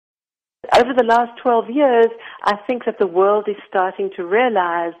over the last 12 years, I think that the world is starting to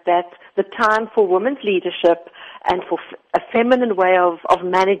realize that the time for women's leadership and for a feminine way of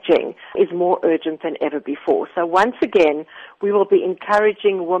managing is more urgent than ever before. So once again, we will be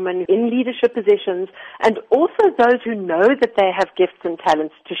encouraging women in leadership positions and also those who know that they have gifts and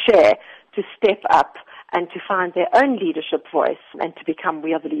talents to share to step up and to find their own leadership voice and to become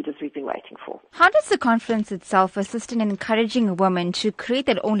we are the leaders we've been waiting for. How does the conference itself assist in encouraging women to create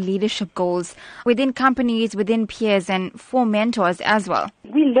their own leadership goals within companies, within peers, and for mentors as well?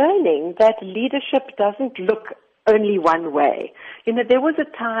 We're learning that leadership doesn't look only one way. You know, there was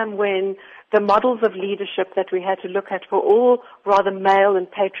a time when the models of leadership that we had to look at were all rather male and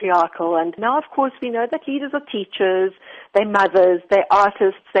patriarchal. And now, of course, we know that leaders are teachers, they're mothers, they're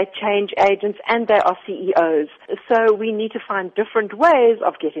artists, they're change agents, and they are CEOs. So we need to find different ways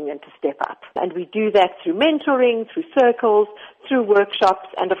of getting them to step up. And we do that through mentoring, through circles, through workshops,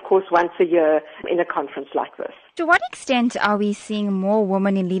 and of course once a year in a conference like this. To what extent are we seeing more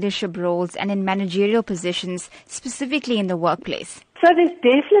women in leadership roles and in managerial positions, specifically in the workplace? So there's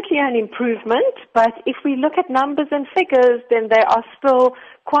definitely an improvement, but if we look at numbers and figures, then they are still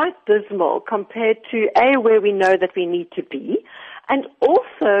quite dismal compared to A, where we know that we need to be, and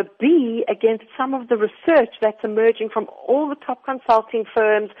also B, against some of the research that's emerging from all the top consulting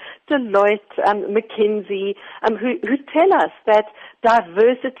firms, Deloitte, McKinsey, who tell us that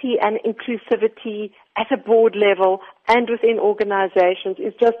diversity and inclusivity at a board level and within organizations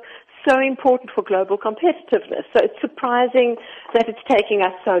is just so important for global competitiveness. So it's surprising that it's taking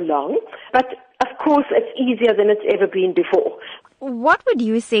us so long. But of course, it's easier than it's ever been before. What would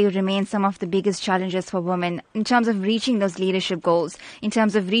you say remain some of the biggest challenges for women in terms of reaching those leadership goals, in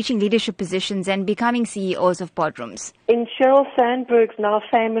terms of reaching leadership positions and becoming CEOs of boardrooms? In Sheryl Sandberg's now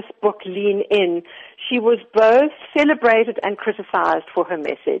famous book, Lean In, she was both celebrated and criticized for her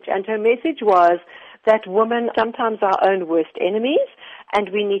message. And her message was that women sometimes are our own worst enemies, and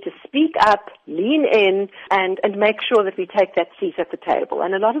we need to speak up, lean in, and make sure that we take that seat at the table.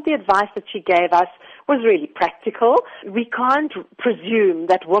 And a lot of the advice that she gave us was really practical. We can't presume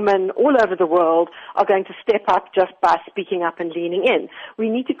that women all over the world are going to step up just by speaking up and leaning in. We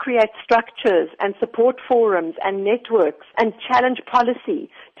need to create structures and support forums and networks and challenge policy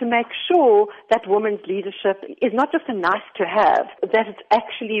to make sure that women's leadership is not just a nice to have, that it's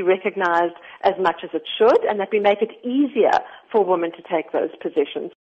actually recognized as much as it should, and that we make it easier for women to take those positions.